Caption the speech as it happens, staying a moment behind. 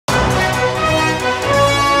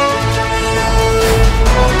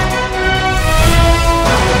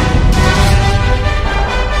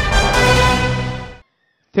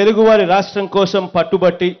తెలుగువారి రాష్ట్రం కోసం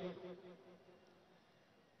పట్టుబట్టి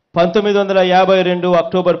 1952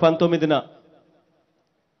 అక్టోబర్ 19న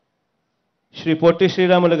శ్రీ పొట్టి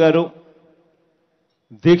శ్రీరాములు గారు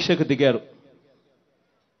దీక్షకు దిగారు.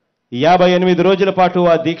 58 రోజుల పాటు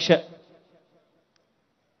ఆ దీక్ష.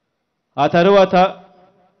 ఆ తరువాత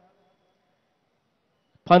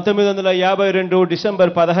 1952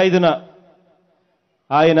 డిసెంబర్ 15న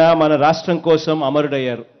ఆయన మన రాష్ట్రం కోసం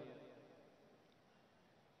అమరుడయ్యారు.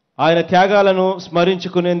 ఆయన త్యాగాలను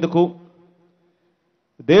స్మరించుకునేందుకు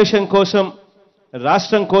దేశం కోసం,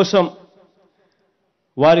 రాష్ట్రం కోసం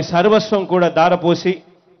వారి సర్వస్వం కూడా దారపోసి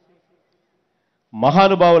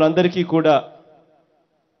మహానుభావులందరికీ కూడా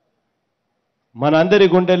మనందరి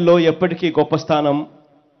గుండెల్లో ఎప్పటికీ గొప్ప స్థానం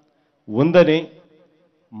ఉందని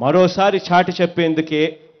మరోసారి చాటి చెప్పేందుకే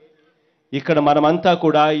ఇక్కడ మనమంతా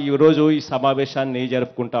కూడా ఈరోజు ఈ సమావేశాన్ని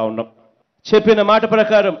జరుపుకుంటా ఉన్నాం. చెప్పిన మాట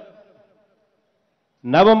ప్రకారం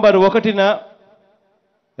నవంబర్ 1న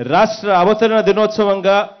రాష్ట్ర అవతరణ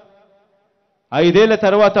దినోత్సవంగా 5 ఏళ్ల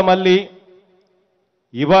తర్వాత మళ్ళీ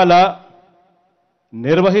ఇవాళ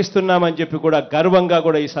నిర్వహిస్తున్నామని చెప్పి కూడా గర్వంగా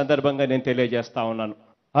కూడా ఈ సందర్భంగా నేను తెలియజేస్తా ఉన్నాను.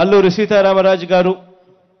 అల్లూరి సీతారామరాజు గారు,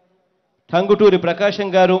 టంగుటూరి ప్రకాశం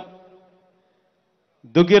గారు,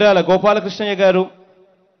 దుగ్గిరాల గోపాలకృష్ణయ్య గారు,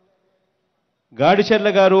 గాడిచెర్ల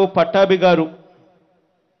గారు, పట్టాభి గారు,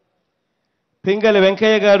 పింగళి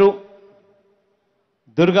వెంకయ్య గారు,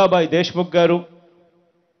 దుర్గాబాయి దేశ్ముఖ్ గారు,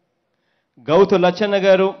 గౌతు లచ్చన్న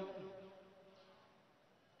గారు,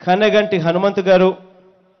 కన్నెగంటి హనుమంత్ గారు,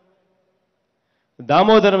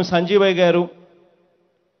 దామోదరం సంజీవయ్య గారు,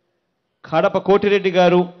 కడప కోటిరెడ్డి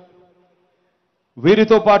గారు,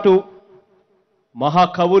 వీరితో పాటు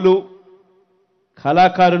మహాకవులు,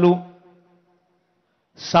 కళాకారులు,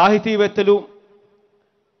 సాహితీవేత్తలు,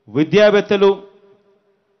 విద్యావేత్తలు,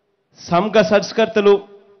 సంఘ సంస్కర్తలు,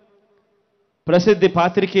 ప్రసిద్ధి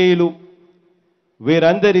పాత్రికేయులు,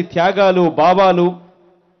 వీరందరి త్యాగాలు, భావాలు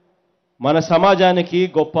మన సమాజానికి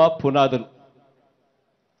గొప్ప పునాదులు.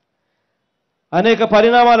 అనేక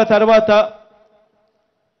పరిణామాల తర్వాత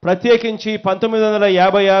ప్రత్యేకించి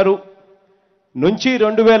 1956 నుంచి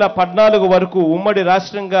 2014 వరకు ఉమ్మడి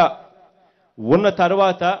రాష్ట్రంగా ఉన్న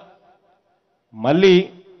తర్వాత మళ్ళీ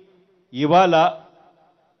ఇవాళ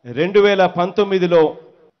 2019లో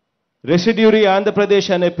రెసిడ్యూరీ ఆంధ్రప్రదేశ్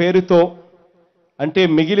అనే పేరుతో, అంటే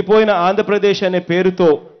మిగిలిపోయిన ఆంధ్రప్రదేశ్ అనే పేరుతో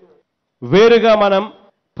వేరుగా మనం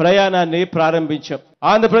ప్రయాణాన్ని ప్రారంభించాం.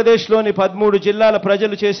 ఆంధ్రప్రదేశ్లోని 13 జిల్లాల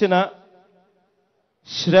ప్రజలు చేసిన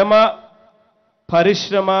శ్రమ,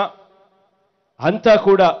 పరిశ్రమ అంతా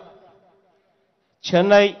కూడా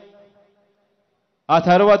చెన్నై, ఆ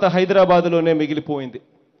తర్వాత హైదరాబాదులోనే మిగిలిపోయింది.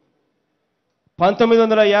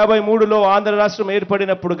 1953లో ఆంధ్ర రాష్ట్రం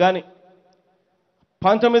ఏర్పడినప్పుడు కానీ,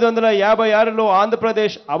 1956లో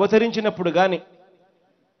ఆంధ్రప్రదేశ్ అవతరించినప్పుడు కానీ,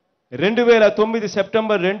 2009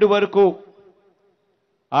 సెప్టెంబర్ 2 వరకు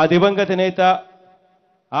ఆ దివంగత నేత,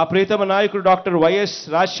 ఆ ప్రీతమ నాయకుడు డాక్టర్ వైఎస్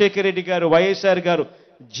రాజశేఖర రెడ్డి గారు, వైఎస్ఆర్ గారు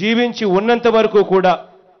జీవించి ఉన్నంత వరకు కూడా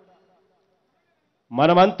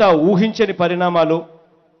మనమంతా ఊహించని పరిణామాలు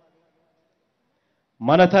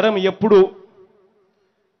మన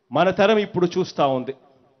తరం ఇప్పుడు చూస్తూ ఉంది.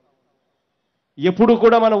 ఎప్పుడు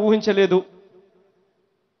కూడా మనం ఊహించలేదు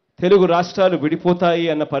తెలుగు రాష్ట్రాలు విడిపోతాయి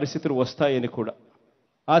అన్న పరిస్థితులు వస్తాయని కూడా.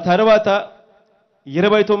 ఆ తర్వాత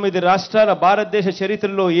 29 రాష్ట్రాల భారతదేశ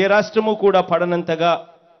చరిత్రలో ఏ రాష్ట్రము కూడా పడనంతగా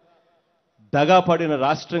దగాపడిన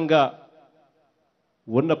రాష్ట్రంగా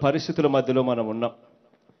ఉన్న పరిస్థితుల మధ్యలో మనం ఉన్నాం.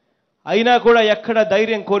 అయినా కూడా ఎక్కడ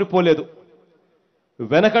ధైర్యం కోల్పోలేదు,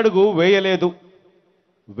 వెనకడుగు వేయలేదు,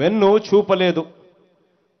 వెన్ను చూపలేదు.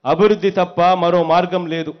 అభివృద్ధి తప్ప మరో మార్గం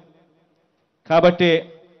లేదు. కాబట్టి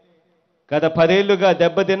గత 10 ఏళ్లుగా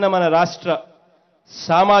దెబ్బతిన్న మన రాష్ట్ర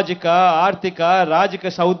సామాజిక, ఆర్థిక,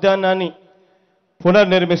 రాజకీయ సౌద్యానాన్ని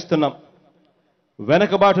పునర్నిర్మిస్తున్నాం.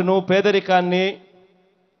 వెనకబాటును, పేదరికాన్ని,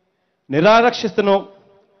 నిరారక్షతను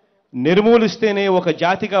నిర్మూలిస్తేనే ఒక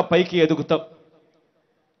జాతిగా పైకి ఎదుగుతాం.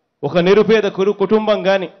 ఒక నిరుపేద కుటుంబం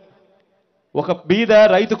కానీ, ఒక బీద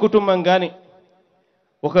రైతు కుటుంబం కానీ,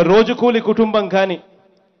 ఒక రోజుకూలి కుటుంబం కానీ,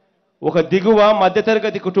 ఒక దిగువ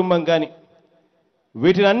మధ్యతరగతి కుటుంబం కానీ,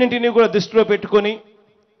 వీటినన్నింటినీ కూడా దృష్టిలో పెట్టుకొని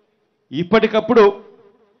ఇప్పటికప్పుడు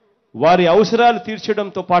వారి అవసరాలు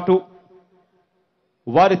తీర్చడంతో పాటు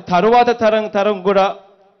వారి తరువాత తరం కూడా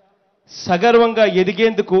సగర్వంగా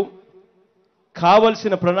ఎదిగేందుకు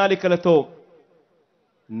కావలసిన ప్రణాళికలతో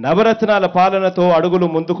నవరత్నాల పాలనతో అడుగులు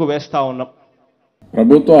ముందుకు వేస్తా ఉన్నాం.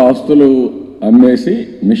 ప్రభుత్వ ఆస్తులు అమ్మేసి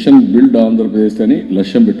మిషన్ బిల్డ్ ఆంధ్రప్రదేశ్ అని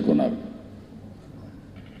లక్ష్యం పెట్టుకున్నారు.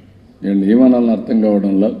 నేను ఏమనాలని అర్థం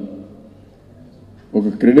కావడంలో, ఒక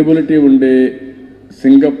క్రెడిబిలిటీ ఉండే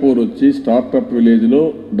సింగపూర్ వచ్చి స్టార్టప్ విలేజ్లో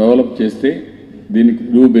డెవలప్ చేస్తే దీనికి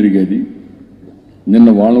విలువ పెరిగేది. నిన్న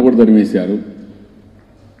వాళ్ళని కూడా తరిమేశారు.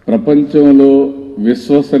 ప్రపంచంలో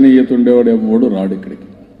విశ్వసనీయత ఉండేవాడు ఎవడు రాడు, ఇక్కడికి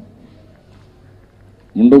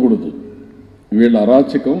ఉండకూడదు. వీళ్ళ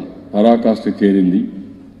అరాచకం పరాకాష్ఠ చేరింది.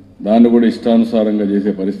 దాన్ని కూడా ఇష్టానుసారంగా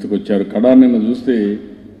చేసే పరిస్థితికి వచ్చారు. నిన్న చూస్తే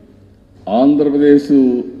ఆంధ్రప్రదేశ్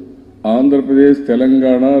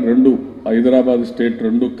తెలంగాణ రెండు, హైదరాబాద్ స్టేట్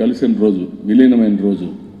రెండు కలిసిన రోజు, విలీనమైన రోజు,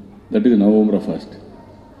 దట్ ఈజ్ November 1st.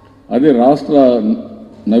 అదే రాష్ట్ర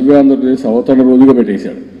నవ్య ఆంధ్రప్రదేశ్ అవతరణ రోజుగా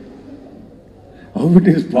పెట్టేశాడు. How it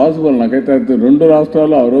is possible? నాకైతే రెండు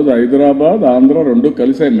రాష్ట్రాలు ఆ రోజు హైదరాబాద్ ఆంధ్ర రెండు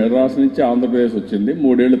కలిసాయి. మెడ్రాస్ నుంచి ఆంధ్రప్రదేశ్ వచ్చింది.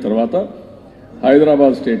 3 ఏళ్ల తర్వాత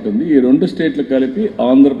హైదరాబాద్ స్టేట్ ఉంది. ఈ రెండు స్టేట్లు కలిపి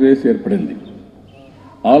ఆంధ్రప్రదేశ్ ఏర్పడింది.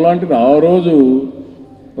 అలాంటిది ఆ రోజు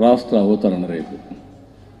రాష్ట్ర అవతరణ రేపు.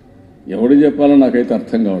 ఎవడు చెప్పాలో నాకైతే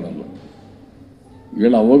అర్థం కావడంలో.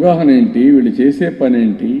 వీళ్ళ అవగాహన ఏంటి, వీళ్ళు చేసే పని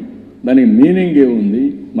ఏంటి, దానికి మీనింగ్ ఏముంది?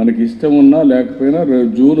 మనకి ఇష్టం ఉన్నా లేకపోయినా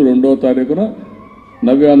జూన్ 2వ తారీఖున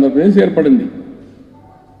నవ్య ఆంధ్రప్రదేశ్ ఏర్పడింది.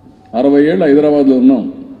 60 ఏళ్ళు హైదరాబాద్లో ఉన్నాం,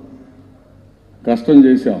 కష్టం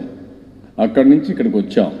చేశాం, అక్కడి నుంచి ఇక్కడికి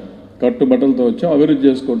వచ్చాం, కట్టుబట్టలతో వచ్చాం, అభివృద్ధి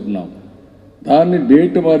చేసుకుంటున్నాం. దాన్ని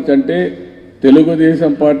డేట్ మార్చి అంటే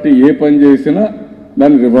తెలుగుదేశం పార్టీ ఏ పని చేసినా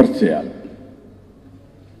దాన్ని రివర్స్ చేయాలి.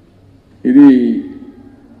 ఇది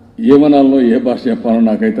ఏమనాలో, ఏ భాష చెప్పాలో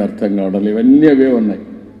నాకైతే అర్థం కావడం. ఇవన్నీ అవే ఉన్నాయి.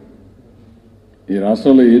 ఈ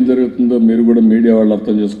రాష్ట్రంలో ఏం జరుగుతుందో మీరు కూడా మీడియా వాళ్ళు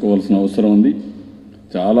అర్థం చేసుకోవాల్సిన అవసరం ఉంది.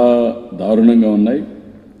 చాలా దారుణంగా ఉన్నాయి.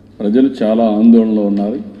 ప్రజలు చాలా ఆందోళనలో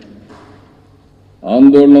ఉన్నారు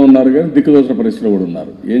కానీ దిక్కుదోచిన పరిస్థితిలో కూడా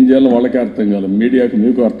ఉన్నారు. ఏం చేయాలో వాళ్ళకే అర్థం కాల. మీడియాకు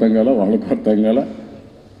మీకు అర్థం కాల, వాళ్ళకు అర్థం కాల.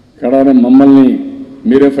 కడానే మమ్మల్ని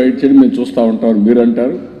మీరే ఫైట్ చేయండి, మేము చూస్తూ ఉంటాం మీరు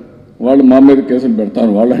అంటారు. వాళ్ళు మా మీద కేసులు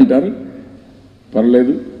పెడతారు వాళ్ళు అంటారు.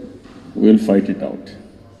 పర్లేదు, will fight it out.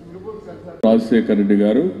 Rajasekhar Reddy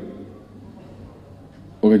గారు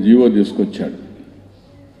ఒక జీవో తీసుకొచ్చాడు.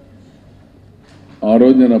 ఆ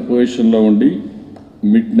రోజు నేను అపోజిషన్లో ఉండి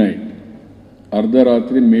మిడ్ నైట్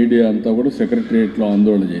అర్ధరాత్రి మీడియా అంతా కూడా సెక్రటరియట్లో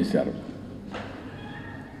ఆందోళన చేశారు.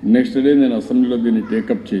 నెక్స్ట్ డే నేను అసెంబ్లీలో దీన్ని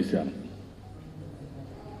టేకప్ చేశాను.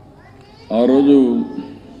 ఆ రోజు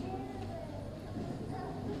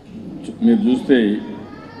మీరు చూస్తే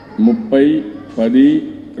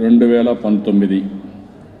 30/10/2019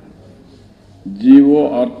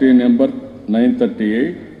 GORT number 938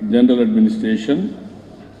 general administration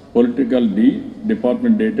political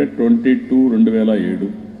department dated 22/2007.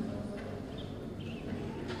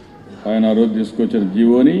 ఆయన ఆ రోజు తీసుకొచ్చిన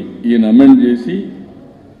జీవోని ఈయన అమెండ్ చేసి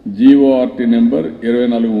GORT నెంబర్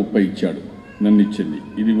 2430 ఇచ్చాడు, నన్ను ఇచ్చింది.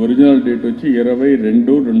 ఇది ఒరిజినల్ డేట్ వచ్చి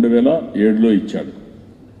 22/2007లో ఇచ్చాడు.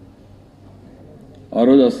 ఆ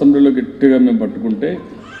రోజు అసెంబ్లీలో గట్టిగా మేము పట్టుకుంటే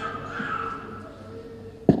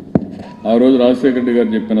ఆ రోజు రాజశేఖర రెడ్డి గారు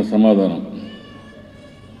చెప్పిన సమాధానం,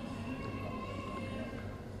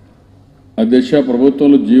 అధ్యక్ష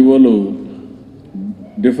ప్రభుత్వంలో జీవోలు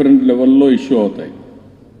డిఫరెంట్ లెవెల్లో ఇష్యూ అవుతాయి.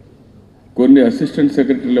 కొన్ని అసిస్టెంట్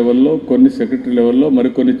సెక్రటరీ లెవెల్లో, కొన్ని సెక్రటరీ లెవెల్లో,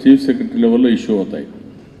 మరికొన్ని చీఫ్ సెక్రటరీ లెవెల్లో ఇష్యూ అవుతాయి.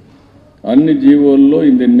 అన్ని జీవోల్లో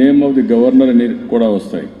in the name of the governor అని కూడా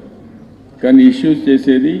వస్తాయి. కానీ ఇష్యూస్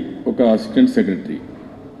చేసేది ఒక అసిస్టెంట్ సెక్రటరీ.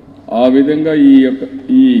 ఆ విధంగా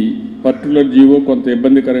ఈ పర్టికులర్ జీవో కొంత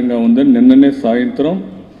ఇబ్బందికరంగా ఉందని నిన్ననే సాయంత్రం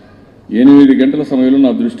 8 గంటల సమయంలో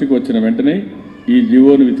నా దృష్టికి వచ్చిన వెంటనే ఈ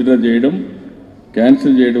జీవోని విత్డ్రా చేయడం,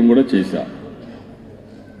 క్యాన్సిల్ చేయడం కూడా చేశా.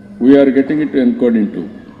 We are getting it encoding to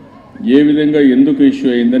ఏ విధంగా ఎందుకు ఇష్యూ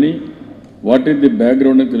అయిందని, వాట్ ఈస్ ది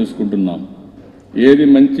బ్యాక్గ్రౌండ్ అని తెలుసుకుంటున్నాం. ఏది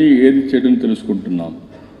మంచి ఏది చెడుని తెలుసుకుంటున్నాం.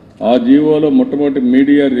 ఆ జీవోలో మొట్టమొదటి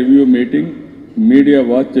media review meeting, media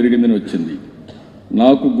watch జరిగిందని వచ్చింది.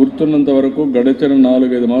 నాకు గుర్తున్నంత వరకు గడిచిన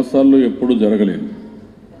 4-5 మాసాల్లో ఎప్పుడూ జరగలేదు.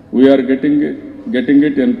 We are getting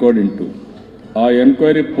it encoding to. ఆ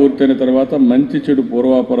ఎంక్వైరీ పూర్తయిన తర్వాత మంచి చెడు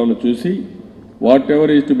పూర్వాపరాలు చూసి what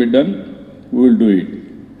ever is to be done we will do it.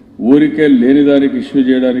 ఊరికే లేని దానికి ఇష్యూ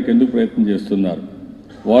చేయడానికి ఎందుకు ప్రయత్నం చేస్తున్నారు?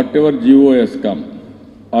 What ever GO Hess come,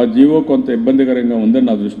 ఆ జీవో కొంత ఇబ్బందికరంగా ఉందని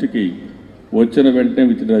నా దృష్టికి వచ్చిన వెంటనే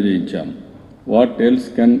విత్డ్రా చేయించాను. What else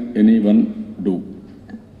can any one do?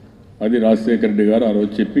 అది రాజశేఖర రెడ్డి గారు ఆ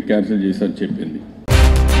రోజు చెప్పి క్యాన్సిల్ చేశారని చెప్పింది.